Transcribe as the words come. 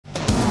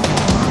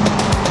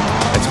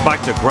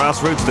Back to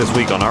grassroots this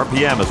week on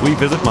RPM as we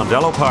visit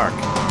Mondello Park.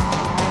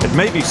 It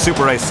may be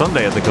Super Race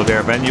Sunday at the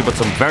Kildare venue, but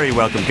some very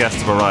welcome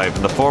guests have arrived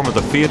in the form of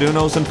the Fiat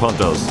Unos and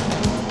Puntos.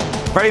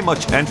 Very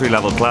much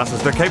entry-level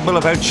classes, they're capable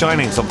of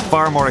outshining some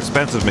far more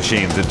expensive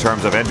machines in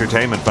terms of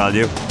entertainment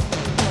value.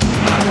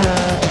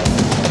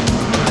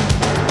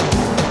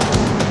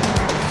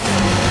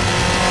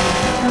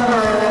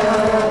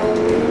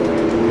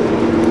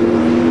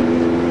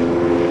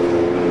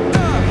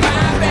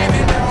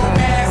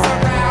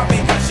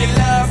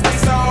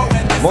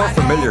 More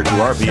familiar to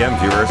RPM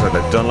viewers are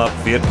the Dunlop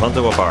Fiat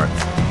Punto Abarth.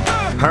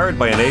 Powered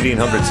by an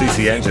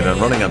 1800cc engine and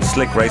running on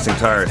slick racing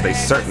tyres, they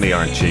certainly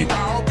aren't cheap.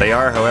 They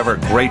are, however,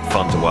 great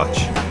fun to watch.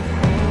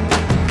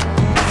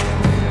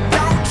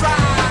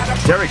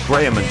 Derek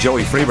Graham and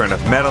Joey Freeburn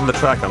have met on the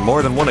track on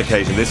more than one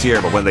occasion this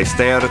year, but when they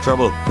stay out of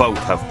trouble, both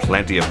have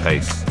plenty of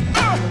pace.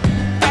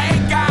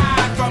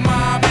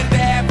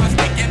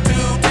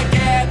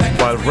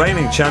 While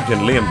reigning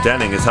champion Liam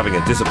Denning is having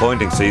a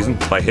disappointing season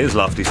by his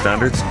lofty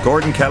standards,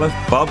 Gordon Kellett,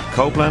 Bob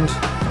Copeland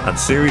and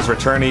series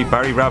returnee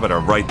Barry Rabbit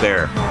are right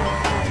there.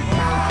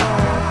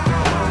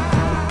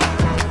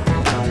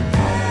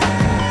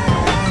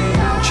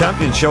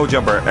 Champion show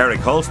jumper Eric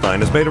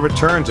Holstein has made a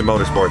return to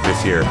motorsport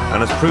this year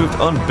and has proved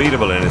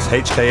unbeatable in his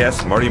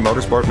HKS Murray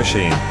Motorsport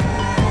machine.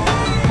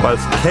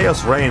 Whilst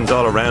chaos reigns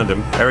all around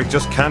him, Eric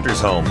just canters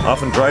home,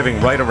 often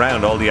driving right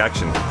around all the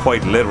action,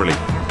 quite literally.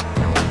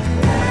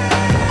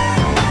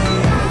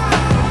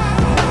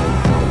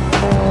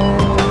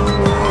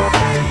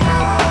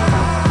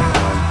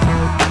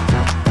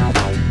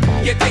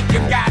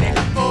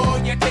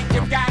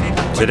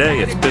 Today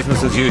it's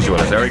business as usual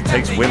as Eric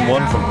takes win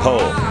 1 from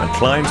pole and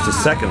climbs to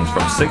second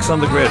from 6 on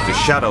the grid to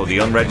shadow the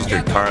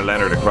unregistered Carl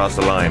Leonard across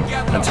the line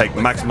and take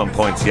maximum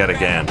points yet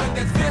again.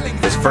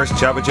 His first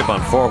championship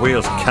on 4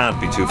 wheels can't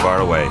be too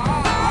far away.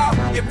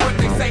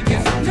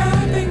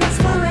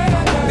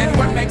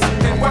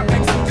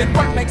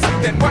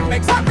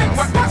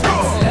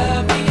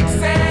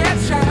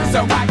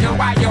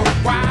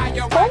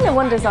 Formula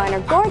 1 designer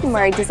Gordon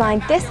Murray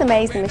designed this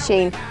amazing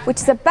machine, which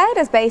is about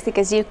as basic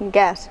as you can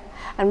get.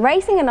 And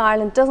racing in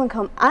Ireland doesn't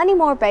come any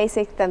more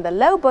basic than the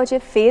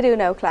low-budget Fiat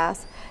Uno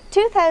class.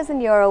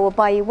 €2,000 will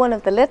buy you one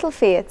of the little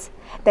Fiats.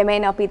 They may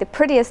not be the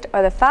prettiest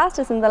or the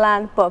fastest in the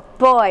land, but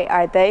boy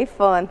are they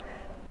fun.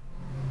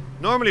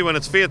 Normally when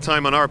it's Fiat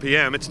time on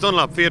RPM, it's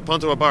Dunlop Fiat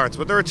Punto Abarths,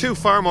 but there are 2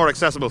 far more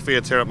accessible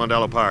Fiats here at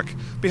Mondello Park.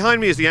 Behind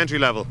me is the entry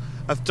level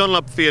of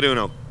Dunlop Fiat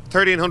Uno.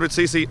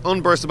 1300cc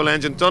unburstable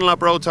engine,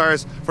 Dunlop road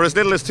tyres. For as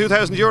little as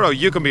 €2,000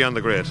 you can be on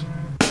the grid.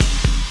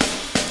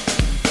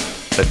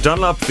 The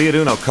Dunlop Fiat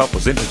Uno Cup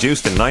was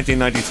introduced in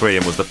 1993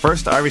 and was the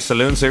first Irish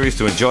saloon series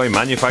to enjoy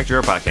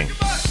manufacturer backing.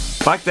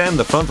 Back then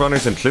the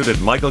frontrunners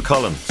included Michael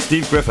Cullen,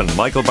 Steve Griffin,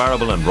 Michael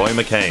Barrable and Roy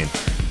McCain.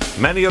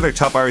 Many other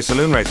top Irish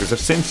saloon racers have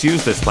since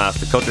used this class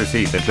to cut their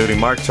teeth, including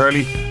Mark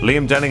Turley,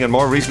 Liam Denning and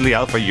more recently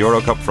Alpha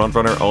Eurocup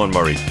frontrunner Owen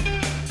Murray.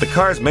 The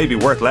cars may be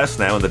worth less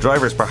now and the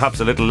drivers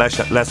perhaps a little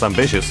less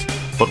ambitious,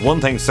 but one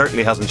thing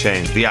certainly hasn't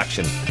changed: the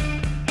action.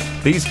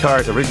 These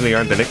cars originally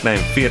earned the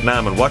nickname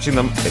Vietnam, and watching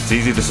them, it's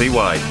easy to see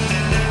why.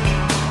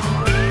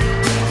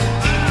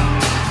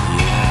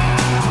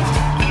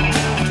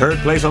 Third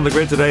place on the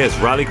grid today is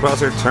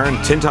rallycrosser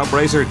turned tin-top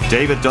racer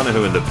David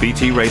Donoghue in the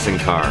BT Racing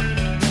car.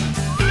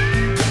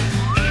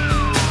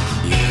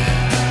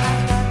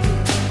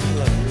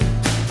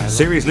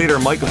 Series leader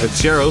Michael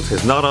Fitzgerald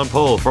is not on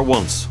pole for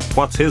once.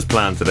 What's his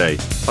plan today?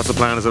 What's the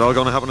plan? Is it all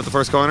going to happen at the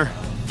first corner?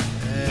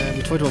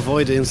 We try to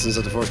avoid the incidents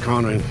at the first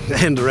corner and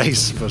end the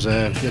race, but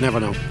you never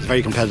know. It's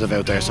very competitive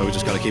out there, so we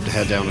just got to keep the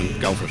head down and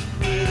go for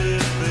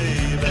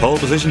it. Pole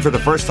position for the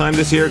first time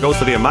this year goes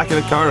to the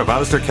immaculate car of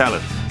Alistair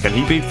Kellett. Can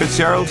he beat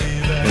Fitzgerald?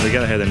 If we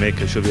get ahead of Mick,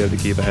 I should be able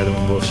to keep ahead of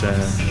him, but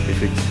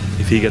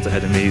if he gets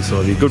ahead of me, so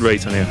it'll be a good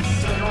race on here.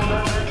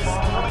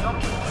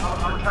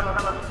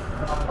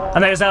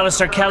 And there's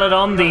Alistair Kellett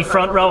on the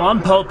front row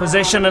on pole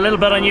position. A little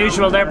bit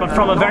unusual there, but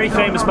from a very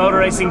famous motor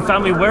racing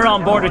family. We're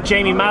on board with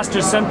Jamie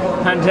Masterson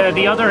and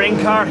the other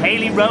in-car,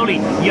 Hayley Rowley,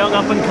 young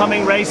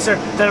up-and-coming racer.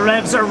 The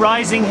revs are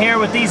rising here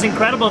with these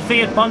incredible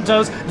Fiat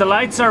Puntos. The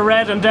lights are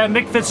red and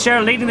Mick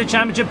Fitzgerald leading the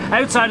championship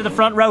outside of the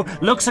front row.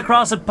 Looks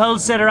across at pole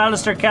sitter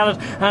Alistair Kellett,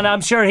 and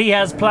I'm sure he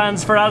has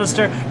plans for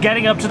Alistair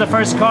getting up to the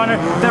first corner.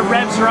 The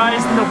revs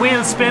rise and the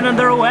wheels spin and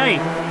they're away.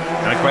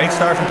 And a great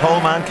start from pole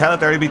man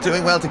Kellett there. He'll be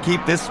doing well to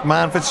keep this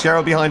man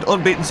Fitzgerald behind,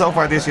 unbeaten so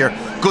far this year.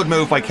 Good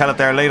move by Kellett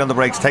there, late on the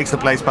brakes, takes the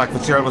place back.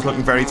 Fitzgerald was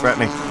looking very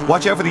threatening.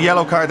 Watch out for the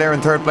yellow car there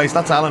in third place.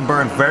 That's Alan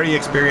Byrne, very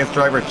experienced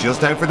driver,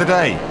 just out for the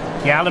day.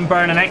 Yeah, Alan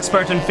Byrne, an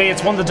expert in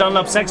Fiats, won the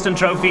Dunlop Sexton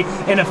Trophy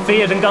in a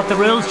Fiat and got the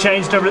rules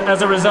changed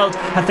as a result.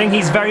 I think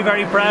he's very,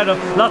 very proud of.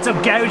 Lots of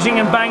gouging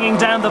and banging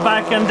down the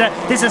back, and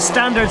this is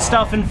standard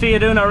stuff in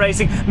Fiat Uno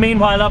racing.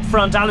 Meanwhile, up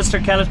front, Alistair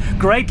Kellett,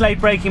 great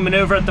late braking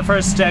manoeuvre at the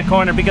first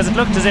corner because it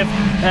looked as if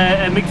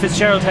Mick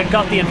Fitzgerald had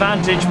got the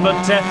advantage, but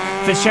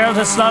Fitzgerald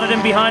has slotted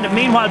in behind him.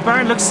 Meanwhile,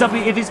 Byrne looks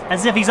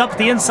as if he's up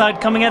the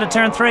inside coming out of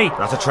turn 3.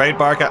 That's a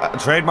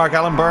trademark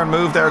Alan Byrne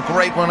move there.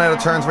 Great one out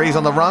of turn 3. He's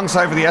on the wrong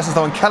side for the S's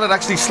though, and Kellett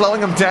actually slowed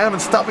slowing him down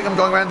and stopping him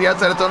going around the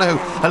outside of Donoghue.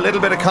 A little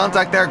bit of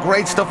contact there,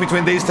 great stuff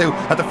between these two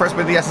at the first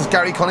bit of the S's.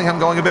 Gary Cunningham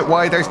going a bit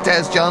wide, there's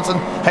Des Johnson,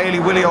 Haley,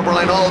 Willie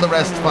O'Brien, all the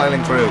rest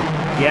filing through.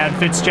 Yeah, and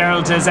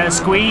Fitzgerald has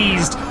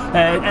squeezed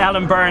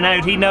Alan Byrne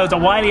out. He knows a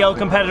wily old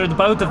competitor, the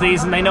both of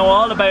these, and they know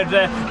all about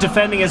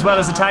defending as well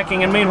as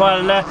attacking. And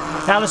meanwhile,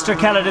 Alistair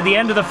Kellett at the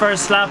end of the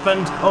first lap,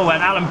 and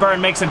Alan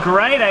Byrne makes a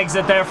great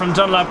exit there from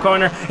Dunlop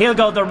corner. He'll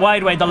go the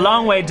wide way, the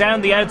long way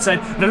down the outside,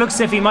 and it looks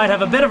as if he might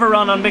have a bit of a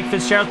run on Mick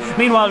Fitzgerald.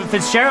 Meanwhile,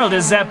 Fitzgerald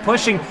is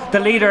pushing the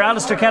leader,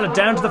 Alistair Kellett,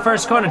 down to the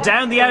first corner,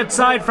 down the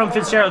outside from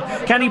Fitzgerald.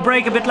 Can he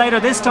break a bit later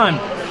this time?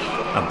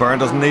 And Byrne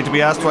doesn't need to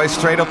be asked twice,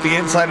 straight up the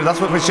inside, and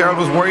that's what Fitzgerald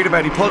was worried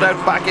about. He pulled out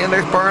back in,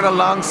 there's Byrne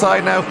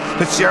alongside now.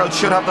 Fitzgerald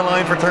should have the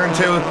line for turn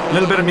 2. A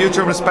little bit of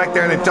mutual respect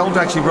there, and they don't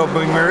actually rub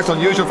mirrors.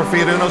 Unusual for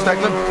Fiat Uno's,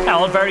 Declan. Yeah,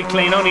 all very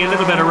clean, only a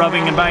little bit of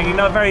rubbing and banging,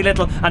 not very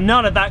little, and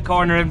none at that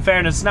corner in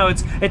fairness. No,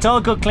 it's all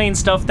good clean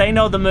stuff. They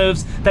know the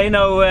moves, they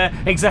know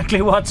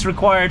exactly what's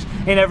required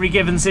in every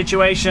given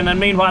situation. And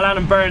meanwhile,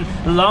 Alan Byrne,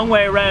 a long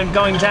way around,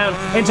 going down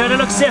into it. It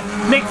looks as if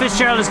Mick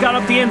Fitzgerald has got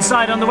up the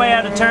inside on the way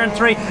out of turn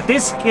 3.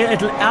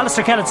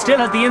 Alistair Kellett still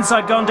has the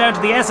inside going down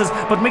to the S's,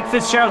 but Mick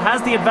Fitzgerald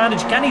has the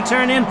advantage. Can he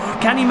turn in?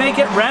 Can he make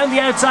it round the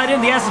outside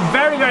in the S's?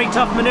 Very, very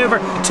tough manoeuvre.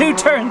 2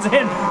 turns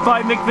in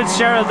by Mick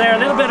Fitzgerald there. A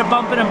little bit of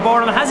bumping and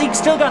boring. Has he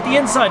still got the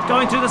inside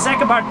going through the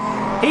second part?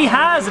 He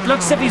has. It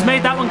looks as if he's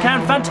made that one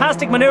count.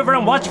 Fantastic manoeuvre,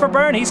 and watch for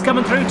Byrne. He's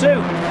coming through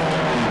too.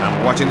 And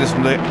we're watching this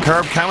from the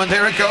curb cam, and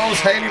there it goes.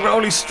 Haley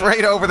Rowley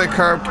straight over the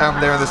curb cam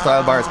there in the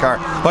Style Bars car.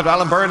 But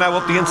Alan Byrne now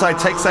up the inside,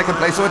 takes second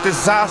place. So a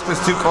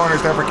disastrous 2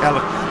 corners there for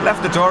Kellett.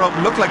 Left the door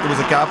open, looked like there was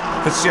a gap.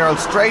 Fitzgerald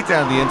straight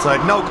down the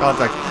inside, no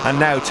contact. And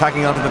now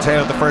tacking onto the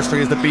tail of the first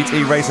 3 is the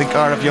BT racing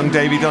car of young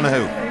Davy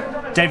Donoghue.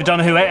 David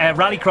Donoghue, a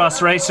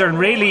rallycross racer, and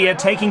really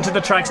taking to the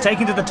tracks,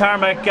 taking to the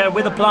tarmac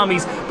with aplomb.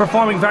 He's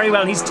performing very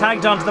well. He's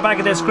tagged onto the back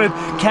of this group.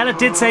 Kellett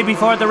did say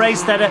before the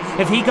race that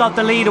if he got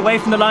the lead away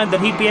from the line that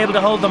he'd be able to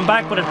hold them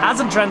back, but it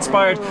hasn't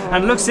transpired,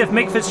 and looks as if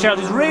Mick Fitzgerald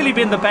has really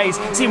been the pace.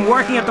 See him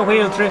working at the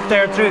wheel through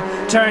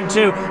turn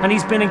 2, and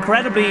he's been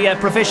incredibly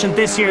proficient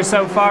this year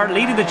so far,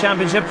 leading the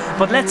championship.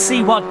 But let's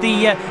see what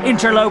the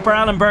interloper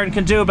Alan Byrne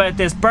can do about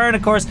this. Byrne,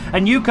 of course,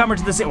 a newcomer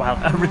to the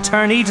a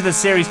returnee to the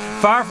series,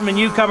 far from a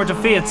newcomer to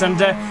Fiat's,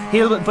 and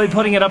he'll be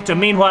putting it up to.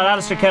 Meanwhile,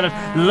 Alistair Kellett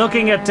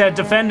looking at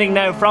defending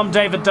now from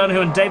David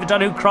Donoghue, and David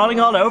Donoghue crawling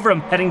all over him,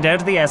 heading down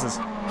to the S's.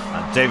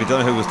 And David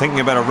Donoghue was thinking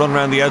about a run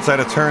round the outside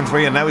of turn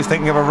 3, and now he's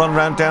thinking of a run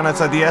round down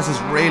outside the S's,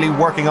 really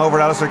working over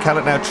Alistair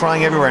Kellett now,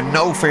 trying everywhere.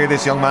 No fear,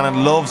 this young man,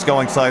 and loves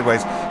going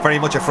sideways. Very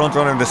much a front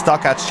runner in the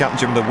Stock Hatch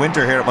Championship in the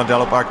winter here at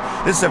Mondello Park.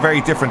 This is a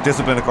very different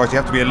discipline, of course. You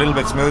have to be a little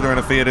bit smoother in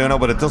a Fiat Uno,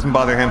 but it doesn't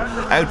bother him.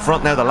 Out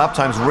front now, the lap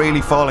time's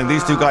really falling.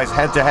 These 2 guys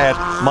head to head.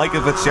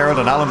 Michael Fitzgerald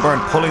and Alan Byrne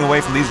pulling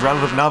away from these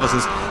relative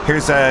novices.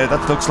 Here's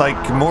that looks like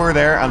Moore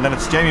there, and then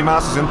it's Jamie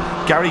Masterson,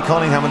 Gary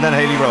Cunningham, and then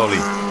Haley Rowley.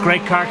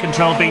 Great car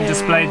control being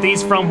displayed.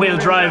 These front-wheel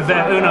drive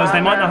Unos,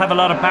 they might not have a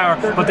lot of power,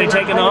 but they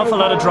take an awful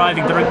lot of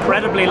driving. They're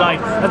incredibly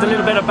light. There's a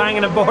little bit of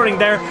banging and boring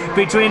there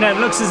between it.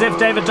 Looks as if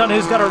David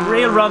Donoghue's got a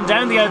real run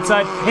down the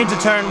outside into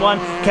turn 1.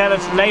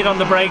 Kellett late on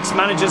the brakes,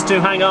 manages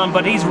to hang on,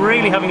 but he's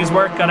really having his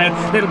work cut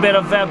out. A little bit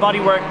of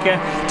bodywork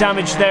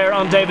damage there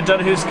on David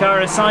Donoghue's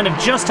car, a sign of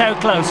just how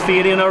close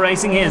Fiat Uno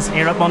Racing is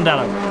here at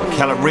Mondello.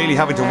 Kellett really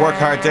having to work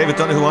hard. David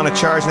Donoghue on a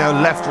charge now,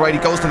 left, right. He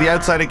goes to the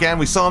outside again.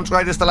 We saw him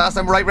try this the last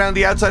time, right round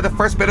the outside, the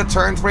first bit of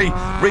turn 3.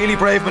 Really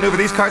brave manoeuvre.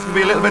 These cars can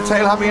be a little bit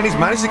tail happy, and he's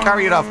managed to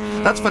carry it off.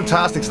 That's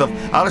fantastic stuff.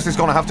 Alistair's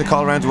going to have to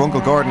call around to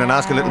Uncle Gordon and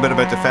ask a little bit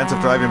about defensive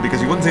driving,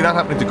 because you wouldn't see that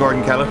happening to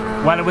Gordon Kellett.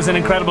 Well, it was an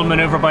incredible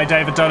manoeuvre by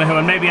David Donoghue,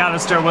 and maybe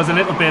Alistair was a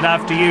little bit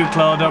after you,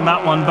 Claude, on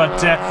that one,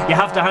 but you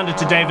have to hand it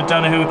to David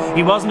Donoghue.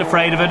 He wasn't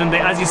afraid of it, and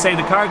as you say,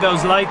 the car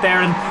goes light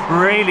there, and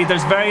really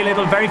there's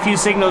very few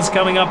signals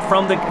coming up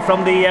from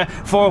the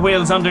 4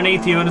 wheels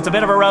underneath you, and it's a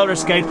bit of a roller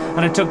skate,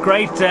 and it took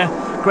great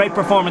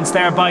performance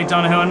there by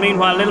Donoghue. And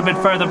meanwhile, a little bit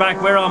further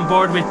back, we're on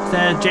board with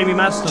Jamie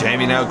Masterson.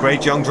 Jamie now,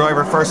 great young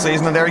driver, first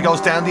season, and there he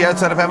goes down the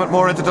outside of Emmett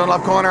Moore into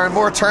Dunlop corner, and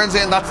Moore turns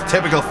in. That's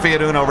typical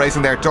Fiat Uno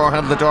racing there. Door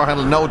handle to door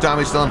handle, no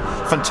damage done.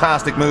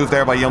 Fantastic move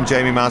there by young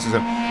Jamie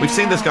Masterson. We've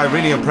seen this guy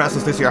really impress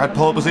us this year. Had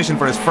pole position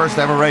for his first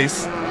ever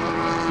race.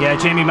 Yeah,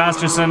 Jamie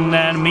Masterson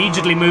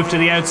immediately moved to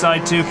the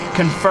outside to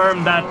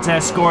confirm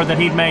that score that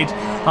he'd made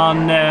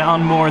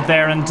on Moore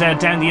there, and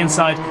down the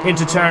inside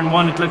into turn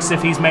 1. It looks as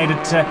if he's made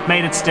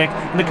it stick,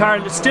 and the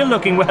car is still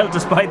looking well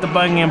despite the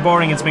banging and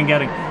boring it's been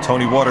getting.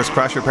 Tony Waters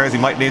crash repairs, he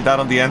might need that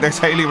on the end. There's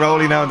Haley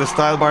Rowley now in the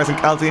Style Bars, and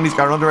Caltini's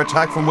got under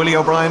attack from Willie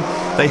O'Brien.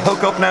 They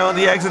hook up now on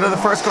the exit of the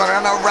first corner,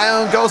 and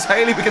around goes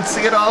Haley. We can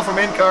see it all from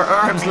in-car,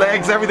 arms,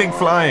 legs, everything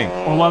flying.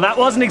 Well, that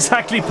wasn't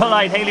exactly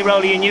polite. Haley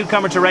Rowley, a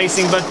newcomer to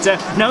racing,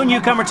 but no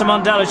newcomer to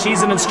Mondello.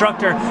 She's an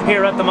instructor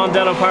here at the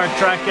Mondello Park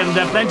track, and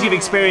plenty of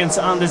experience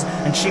on this,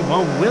 and she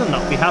will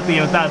not be happy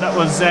with that. That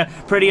was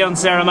pretty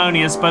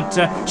unceremonious,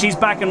 but she's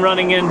back and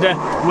running, and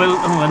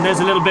and there's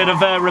a little bit of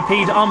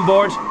repeat on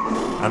board.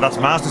 And that's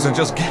Masterson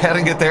just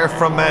getting it there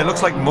from,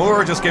 looks like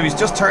Moore he's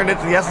just turned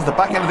into the S's. The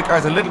back end of the car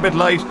is a little bit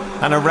light,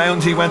 and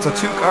around he went, so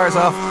 2 cars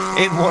off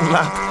in 1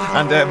 lap.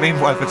 And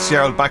meanwhile,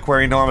 Fitzgerald back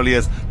where he normally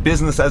is.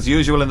 business as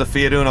usual in the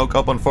Fiat Uno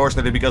Cup,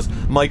 unfortunately, because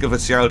Michael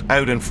Fitzgerald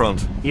out in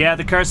front. Yeah,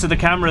 the curse of the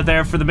camera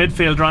there for the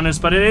midfield runners,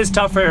 but it is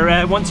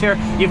tougher. Once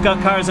you've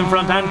got cars in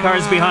front and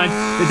cars behind,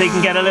 they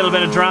can get a little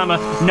bit of drama.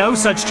 No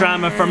such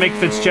drama for Mick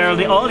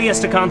Fitzgerald. All he has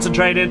to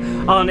concentrate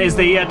on is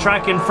the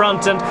track in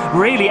front, and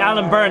really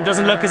Alan Byrne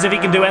doesn't look as if he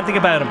can do anything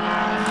about him.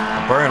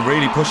 Byrne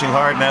really pushing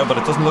hard now, but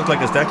it doesn't look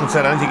like, as Declan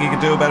said, anything he can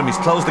do about him. He's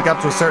closed the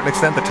gap to a certain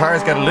extent. The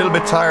tyres get a little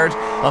bit tired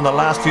on the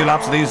last few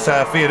laps of these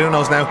Fiat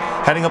Unos now,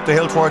 heading up the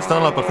hill towards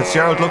Dunlop, but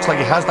Fitzgerald looks like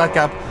he has that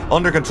gap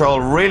under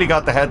control, really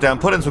got the head down,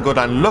 put in some good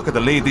line. Look at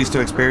the lead these two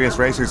experienced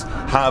racers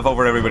have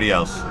over everybody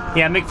else.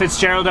 Yeah, Mick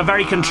Fitzgerald, a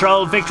very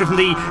controlled victory from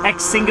the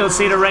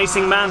ex-single-seater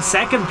racing man.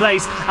 Second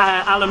place,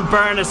 Alan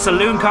Byrne, a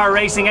saloon car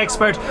racing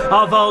expert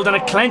of old, and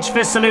a clench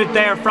fist salute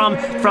there from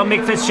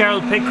Mick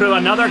Fitzgerald pit crew.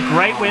 Another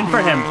great win for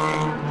him.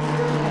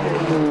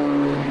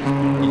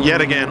 Yet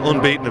again,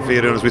 unbeaten in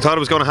Fiat Unos. We thought it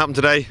was going to happen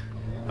today.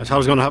 I thought it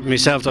was going to happen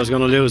myself, that I was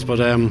going to lose, but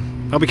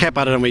we kept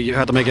at it, and we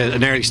had to make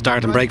an early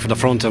start and break for the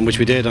front, and which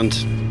we did, and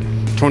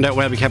turned out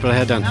well. We kept our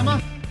head down.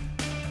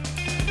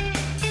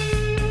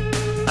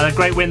 And a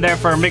great win there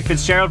for Mick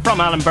Fitzgerald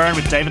from Alan Byrne,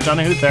 with David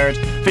Donoghue third.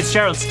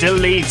 Fitzgerald still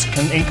leads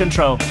in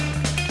control.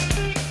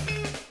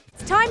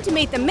 It's time to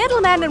meet the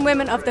middlemen and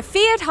women of the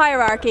Fiat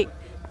hierarchy,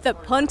 the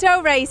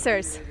Punto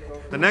racers.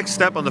 The next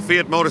step on the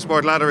Fiat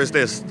Motorsport ladder is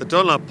this, the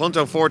Dunlop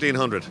Punto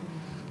 1400.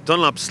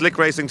 Dunlop slick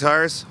racing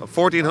tyres, a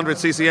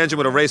 1400cc engine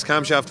with a race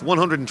camshaft,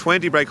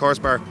 120 brake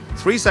horsepower,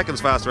 3 seconds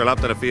faster a lap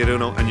than a Fiat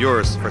Uno, and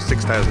yours for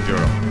 €6,000.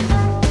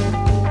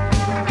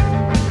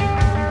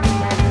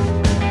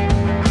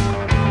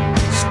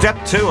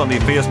 Step 2 on the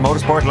Fiat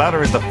Motorsport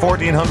ladder is the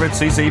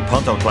 1400cc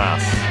Punto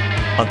class.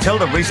 Until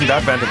the recent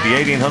advent of the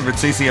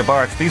 1800cc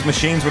Abarth, these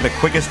machines were the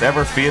quickest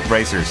ever Fiat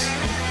racers.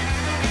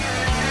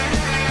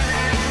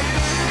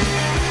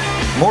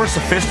 More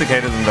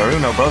sophisticated than their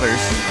Uno brothers,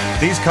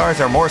 these cars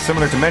are more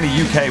similar to many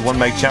UK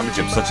one-make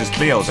championships such as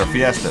Clios or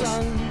Fiestas.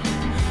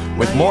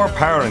 With more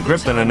power and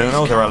grip than an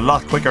Uno, they're a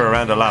lot quicker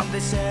around a lap,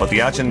 but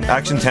the action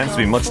tends to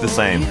be much the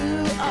same.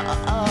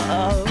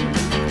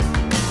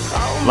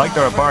 Like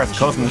their Abarth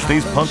cousins,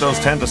 these Puntos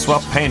tend to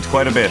swap paint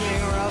quite a bit,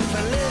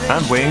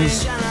 and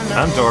wings,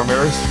 and door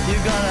mirrors.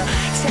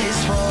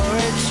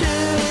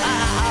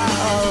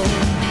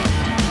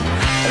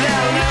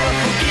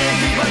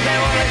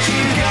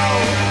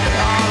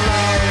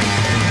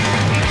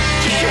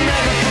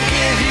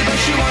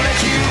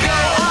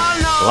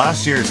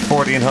 Last year's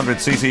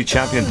 1400cc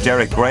champion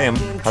Derek Graham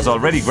has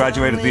already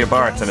graduated the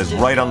Abarth and is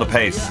right on the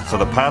pace, so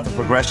the path of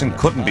progression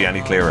couldn't be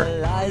any clearer.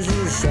 Then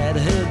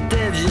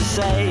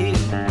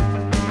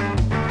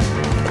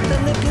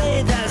they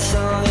played that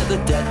song at the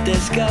dead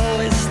disco.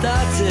 It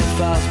started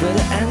fast but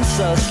it ends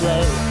so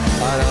slow,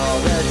 and all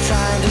the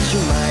time just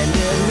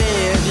reminded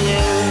me of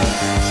you.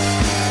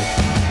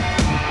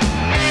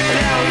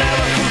 They'll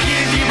never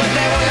forgive you, but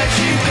they won't let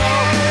you go.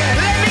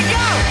 Let me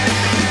go.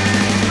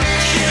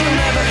 She'll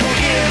never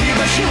forgive you,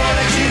 but she won't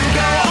let you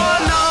go. Oh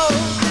no.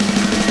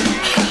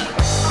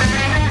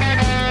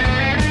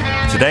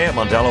 Today at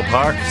Mondello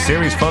Park,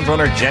 series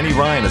frontrunner Jenny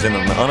Ryan is in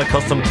an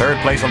unaccustomed third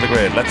place on the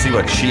grid. Let's see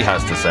what she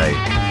has to say.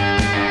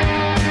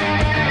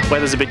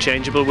 Weather's a bit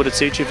changeable. Would it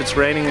suit you if it's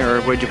raining, or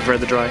would you prefer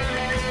the dry?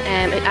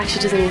 It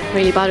actually doesn't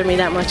really bother me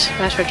that much.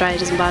 Better dry, it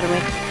doesn't bother me.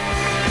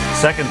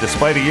 Second,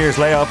 despite a year's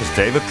layoff, is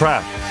David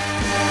Pratt.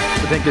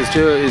 I think is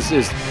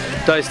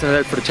dicing it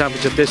out for the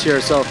championship this year,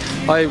 so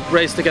I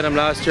raced against him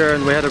last year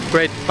and we had a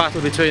great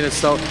battle between us,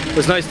 so it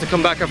was nice to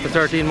come back after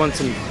 13 months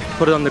and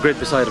put it on the grid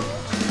beside him.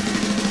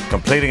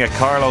 Completing a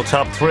Carlo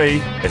top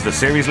 3 is the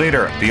series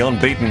leader, the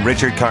unbeaten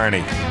Richard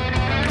Carney.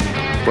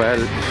 Well,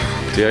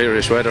 the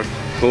Irish weather,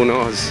 who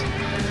knows?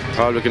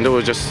 All we can do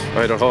is just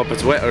either hope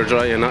it's wet or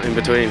dry and not in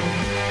between.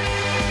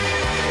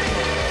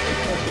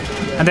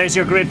 And there's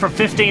your grid for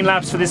 15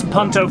 laps for this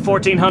Punto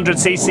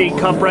 1400cc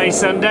Cup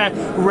race, and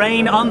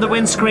rain on the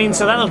windscreen,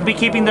 so that'll be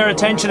keeping their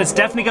attention. It's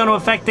definitely going to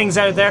affect things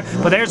out there,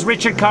 but there's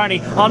Richard Carney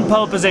on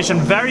pole position,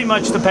 very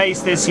much the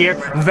pace this year,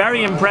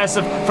 very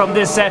impressive from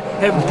this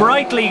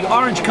brightly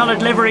orange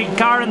coloured livery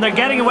car, and they're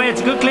getting away. It's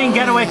a good clean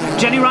getaway.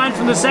 Jenny Ryan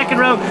from the second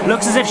row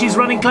looks as if she's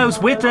running close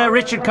with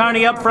Richard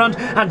Carney up front,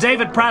 and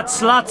David Pratt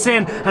slots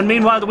in, and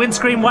meanwhile the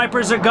windscreen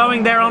wipers are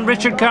going there on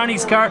Richard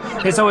Carney's car,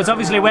 so it's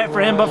obviously wet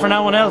for him but for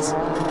no one else.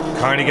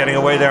 Carney getting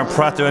away there, and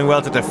Pratt doing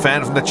well to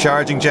defend from the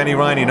charging Jenny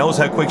Ryan. He knows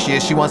how quick she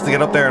is. She wants to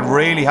get up there and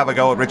really have a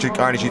go at Richard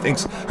Carney. She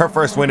thinks her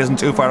first win isn't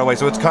too far away.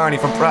 So it's Carney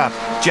from Pratt,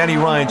 Jenny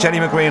Ryan, Jenny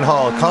McGreen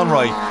Hall,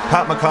 Conroy,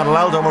 Pat McConnell,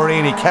 Aldo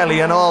Marini,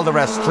 Kelly, and all the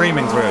rest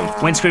streaming through.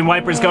 Windscreen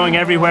wipers going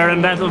everywhere,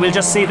 and we'll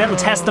just see that'll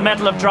test the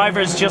mettle of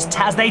drivers just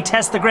as they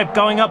test the grip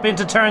going up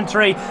into turn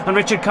 3. And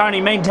Richard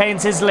Carney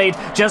maintains his lead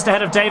just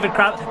ahead of David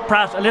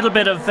Pratt. A little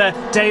bit of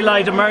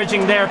daylight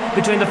emerging there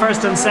between the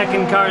first and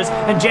second cars,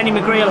 and Jenny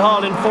McGreel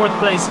Hall in 4th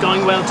place going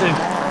well too.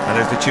 And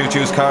there's the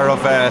choo-choo's car of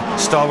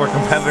stalwart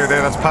competitor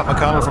there. That's Pat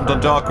McConnell from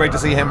Dundalk. Great to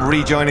see him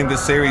rejoining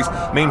this series.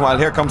 Meanwhile,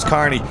 here comes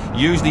Carney.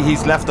 Usually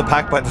he's left the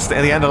pack by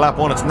the end of lap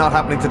 1. It's not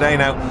happening today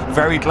now.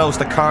 Very close.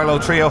 The Carlow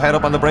trio head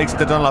up on the brakes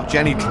to Dunlop.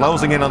 Jenny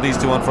closing in on these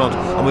two on front.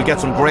 And we'll get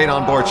some great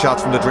onboard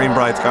shots from the Dream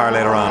Bride's car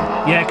later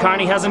on. Yeah,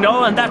 Carney hasn't.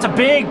 Oh, and that's a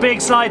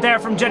big slide there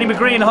from Jenny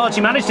McGree in Hall.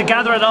 She managed to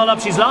gather it all up.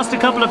 She's lost a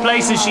couple of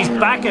places. She's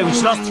back.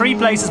 She's lost 3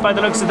 places by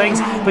the looks of things.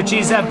 But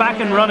she's back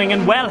and running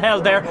and well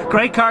held there.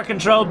 Great car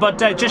control, but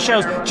just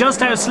shows just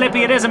how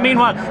slippy it is. And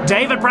meanwhile,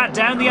 David Pratt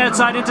down the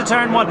outside into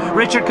turn 1.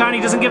 Richard Carney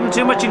doesn't give him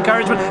too much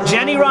encouragement.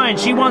 Jenny Ryan,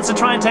 she wants to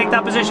try and take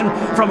that position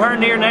from her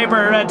near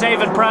neighbour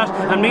David Pratt.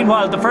 And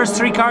meanwhile, the first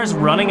 3 cars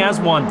running as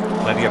one.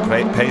 Plenty of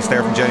pace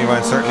there from Jenny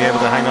Ryan, certainly able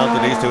to hang on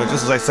to these two. And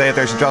just as I say it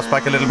there, she drops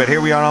back a little bit.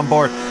 Here we are on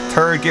board.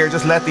 3rd gear,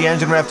 just let the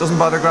engine rev, doesn't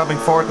bother grabbing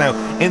 4th now.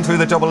 In through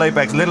the double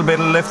apex, little bit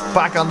of lift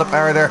back on the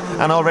power there,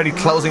 and already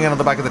closing in on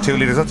the back of the 2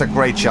 litres. That's a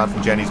great shot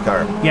from Jenny's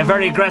car. Yeah,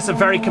 very aggressive,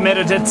 very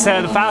committed. It's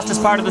the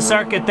fastest part of the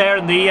circuit there,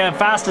 and the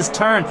fastest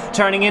turn,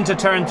 turning into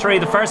turn 3.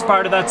 The first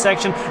part of that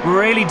section,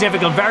 really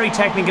difficult, very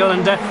technical,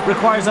 and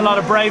requires a lot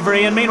of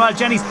bravery. And meanwhile,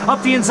 Jenny's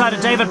up the inside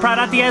of David Pratt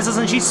at the S's,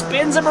 and she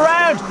spins him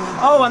around.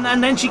 Oh,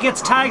 and then she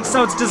gets tagged,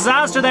 so it's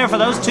disaster there for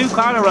those 2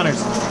 Carlow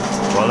runners.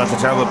 Well, that's a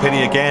terrible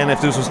pity again.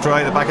 If this was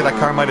dry, the back of that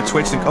car might have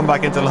twitched and come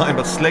back into line,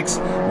 but slicks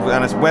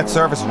and it's wet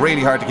surface,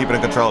 really hard to keep it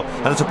in control.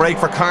 And it's a break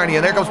for Carney,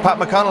 and there comes Pat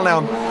McConnell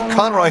now.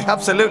 Conroy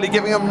absolutely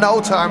giving him no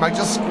tarmac,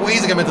 just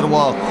squeezing him into the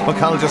wall.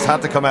 McConnell just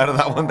had to come out of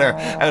that one there,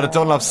 out of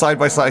Dunlop side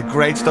by side.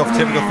 Great stuff,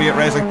 typical Fiat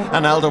racing.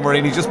 And Aldo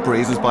Marini just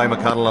breezes by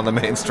McConnell on the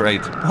main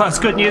straight. Well, it's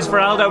good news for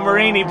Aldo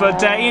Marini,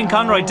 but Ian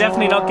Conroy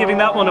definitely not giving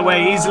that one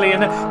away easily.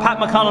 And Pat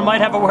McConnell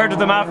might have a word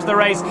with him after the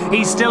race.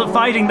 He's still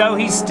fighting though,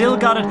 he's still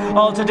got it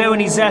all to do,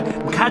 and he's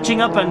catching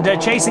up and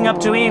chasing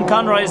up to Ian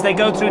Conroy as they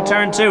go through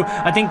turn 2.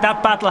 I think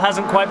that battle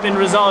hasn't quite been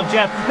resolved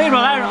yet.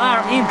 Meanwhile,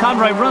 our Ian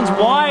Conroy runs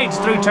wide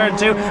through turn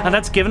 2, and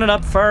that's given it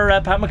up for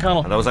Pat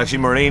McConnell. And that was actually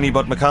Marini,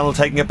 but McConnell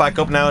taking it back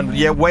up now, and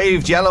yeah,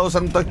 waved yellows,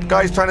 and the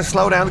guys trying to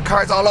slow down. The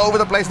cars all over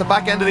the place. The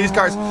back end of these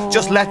cars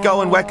just let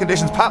go in wet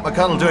conditions. Pat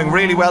McConnell doing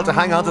really well to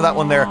hang on to that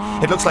one there.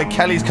 It looks like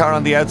Kelly's car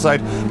on the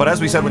outside, but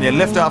as we said, when you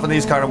lift off in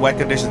these cars in wet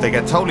conditions, they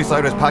get totally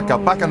sideways. Pat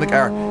got back on the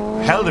car,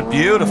 held it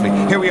beautifully.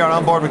 Here we are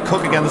on board with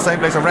Cook again, the same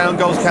place. Around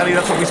goes Kelly,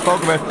 that's what we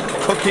spoke about.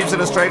 Cook keeps it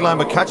a straight line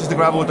but catches the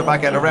gravel with the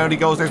back end. Around he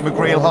goes. There's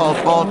McGreal Hall,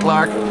 Paul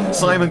Clark,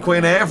 Simon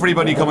Quinn,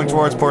 everybody coming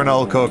towards poor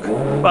Noel Cook.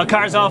 Well,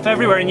 cars off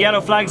everywhere and yellow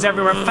flags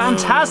everywhere.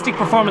 Fantastic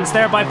performance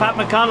there by Pat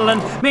McConnell.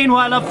 And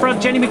meanwhile up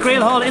front, Jenny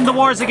McGreal Hall in the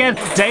wars again.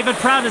 David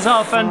Pratt is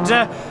off, and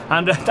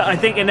I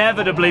think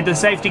inevitably the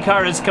safety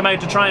car has come out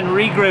to try and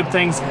regroup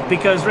things,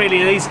 because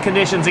really these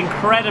conditions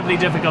incredibly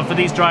difficult for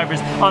these drivers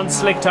on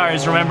slick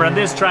tyres, remember, and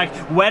this track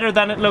wetter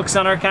than it looks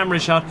on our camera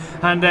shot,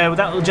 and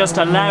that will just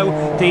allow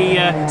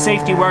the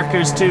safety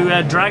workers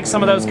to drag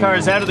some of those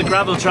cars out of the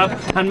gravel trap.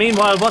 And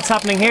meanwhile, what's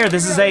happening here?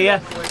 This is a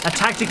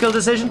tactical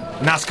decision.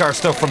 NASCAR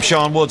stuff from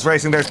Sean Woods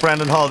Racing. There's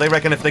Brendan Hall. They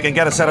reckon if they can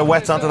get a set of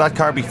wets onto that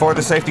car before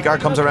the safety car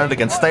comes around, they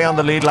can stay on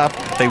the lead lap.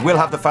 They will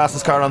have the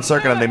fastest car on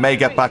circuit, and they may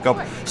get back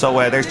up. So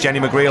there's Jenny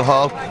McGreal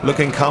Hall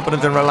looking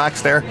competent and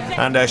relaxed there,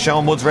 and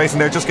Sean Woods Racing,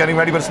 they're just getting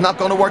ready, but it's not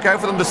going to work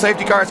out for them. The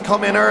safety cars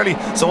come in early,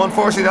 so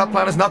unfortunately that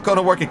plan is not going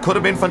to work. It could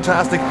have been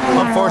fantastic.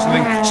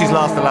 Unfortunately, she's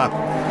lost the lap.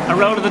 A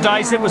roll of the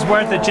dice, it was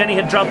worth it. Jenny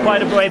had dropped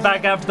quite a way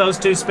back after those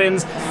 2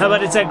 spins,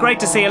 but it's great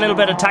to see a little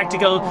bit of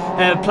tactical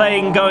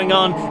playing going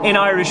on in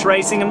Irish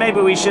racing, and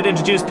maybe we should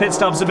introduce pit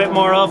stops a bit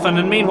more often.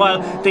 And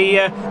meanwhile,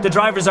 the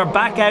drivers are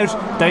back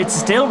out. It's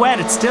still wet,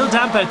 it's still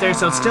damp out there,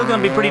 so it's still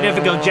going to be pretty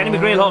difficult. Jenny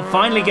McGreal Hall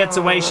finally gets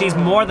away. She's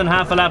more than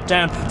half a lap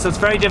down, so it's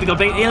very difficult.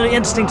 But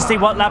interesting to see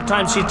what lap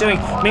time she's doing.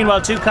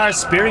 Meanwhile, 2 cars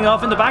spearing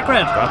off in the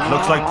background. That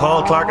looks like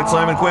Paul Clark and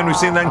Simon Quinn. We've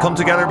seen them come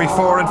together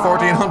before in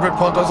 1400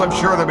 Puntos. I'm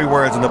sure there'll be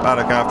words in the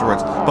paddock afterwards.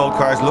 Both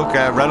cars look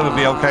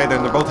relatively okay.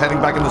 They're both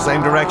heading back in the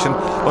same direction,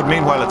 but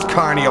meanwhile it's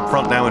Carney up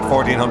front now in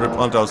 1400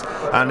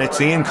 Puntos, and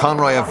it's Ian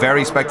Conroy, a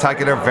very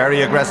spectacular,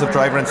 very aggressive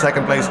driver in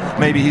second place.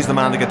 Maybe he's the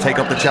man that can take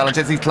up the challenge.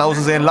 As he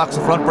closes in, locks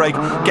the front brake,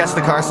 gets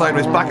the car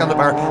sideways, back on the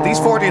bar. These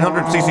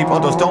 1400cc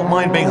Puntos don't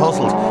mind being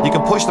hustled. You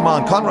can push them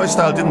on. Conroy's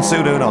style didn't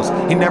suit Uno's.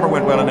 He never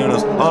went well in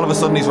Uno's. All of a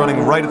sudden he's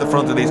running right at the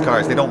front of these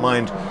cars. They don't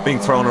mind being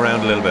thrown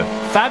around a little bit.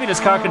 Fabulous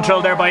car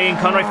control there by Ian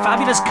Conroy.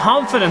 Fabulous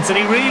confidence, and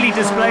he really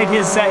displayed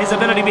his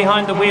ability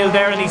behind the wheel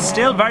there, and he's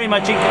still very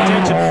much in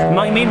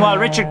contention. Meanwhile,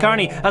 Richard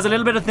Carney has a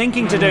little bit of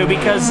thinking to do,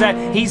 because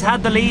he's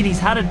had the lead. He's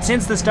had it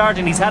since the start,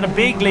 and he's had a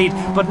big lead,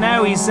 but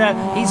now he's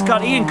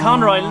got Ian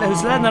Conroy,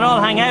 who's letting it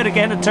all hang out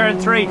again at turn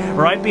 3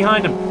 right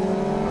behind him.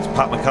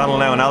 Pat McConnell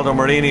now and Aldo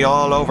Marini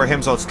all over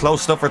him, so it's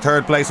close stuff for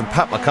 3rd place, and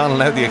Pat McConnell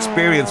now, the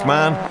experienced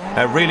man,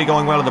 really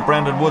going well in the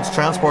Brendan Woods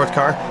transport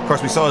car. Of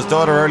course, we saw his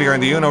daughter earlier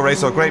in the Uno race,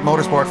 so a great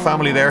motorsport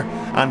family there.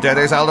 And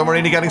there's Aldo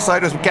Marini getting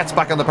sideways, gets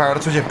back on the power.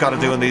 That's what you've got to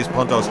do in these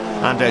Puntos,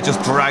 and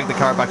just drag the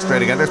car back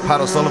straight again. There's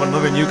Pat O'Sullivan,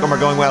 another newcomer,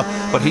 going well,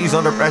 but he's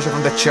under pressure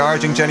from the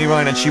charging Jenny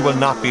Ryan, and she will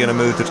not be in a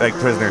mood to take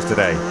prisoners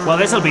today. Well,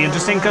 this will be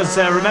interesting, because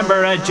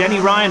remember,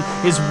 Jenny Ryan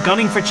is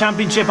gunning for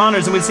championship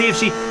honours, and we'll see if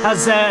she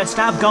has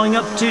staff going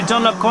up to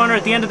Dunlop Corner corner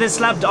at the end of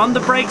this lap, on the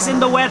brakes in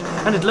the wet,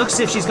 and it looks as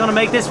if she's going to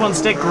make this one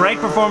stick. Great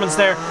performance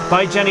there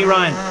by Jenny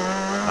Ryan.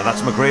 And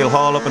that's McGreal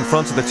Hall up in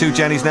front of the two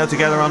Jennies now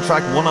together on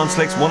track. One on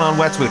slicks, one on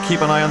wets. We'll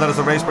keep an eye on that as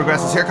the race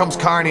progresses. Here comes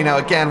Carney now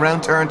again,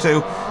 round turn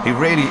 2. He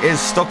really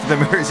is stuck to the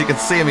mirrors. You can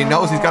see him. He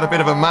knows he's got a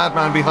bit of a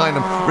madman behind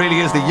him.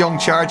 Really is the young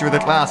charger of the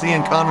class,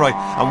 Ian Conroy.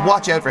 And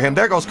watch out for him.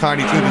 There goes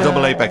Carney through the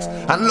double apex.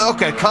 And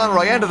look at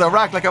Conroy, end of the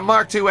rack like a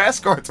Mark II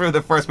Escort through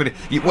the first minute.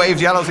 He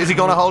waves yellows. Is he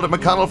going to hold it?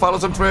 McConnell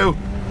follows him through.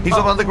 He's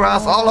up on the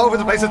grass all over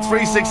the place at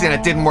 360, and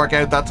it didn't work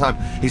out that time.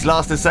 He's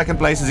lost his second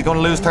place. Is he going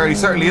to lose third? He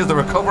certainly is. The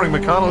recovering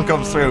McConnell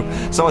comes through.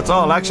 So it's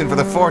all action for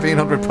the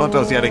 1400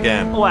 puntos yet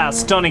again. Well,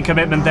 stunning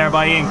commitment there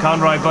by Ian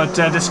Conroy, but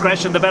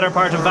discretion the better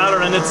part of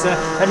valour, and it's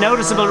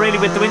noticeable really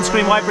with the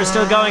windscreen wipers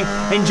still going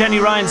in Jenny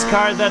Ryan's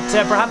car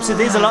that perhaps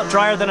it is a lot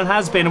drier than it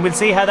has been, and we'll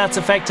see how that's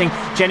affecting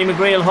Jenny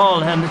McGreal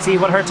Hall and see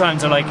what her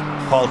times are like.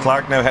 Paul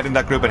Clark now heading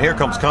that group, and here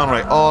comes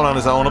Conroy all on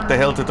his own up the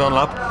hill to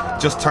Dunlop.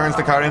 Just turns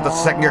the car into the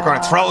second gear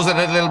corner, throws it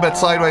a little bit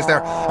sideways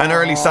there. An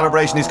early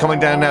celebration. He's coming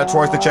down now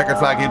towards the checkered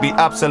flag. He'll be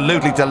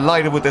absolutely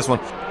delighted with this one.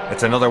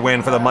 It's another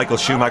win for the Michael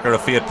Schumacher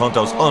of Fiat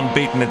Puntos,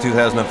 unbeaten in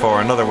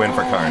 2004. Another win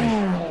for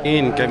Carney.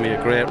 Ian gave me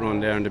a great run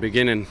there in the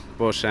beginning,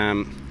 but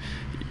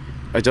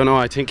I don't know,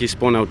 I think he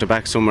spun out the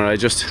back somewhere.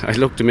 I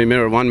looked in my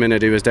mirror, 1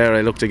 minute he was there,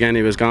 I looked again,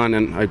 he was gone,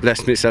 and I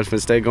blessed myself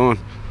and stayed going.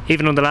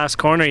 Even on the last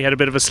corner he had a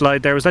bit of a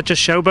slide there. Was that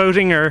just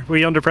showboating, or were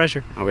you under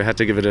pressure? Oh, we had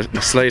to give it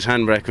a slight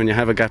handbrake when you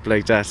have a gap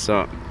like that,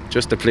 so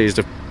just to please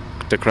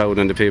the crowd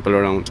and the people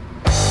around.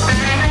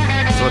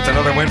 So it's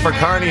another win for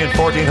Carney in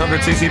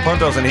 1400cc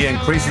puntos, and he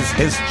increases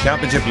his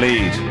championship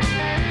lead.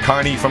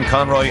 Carney from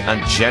Conroy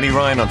and Jenny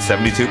Ryan on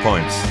 72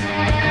 points.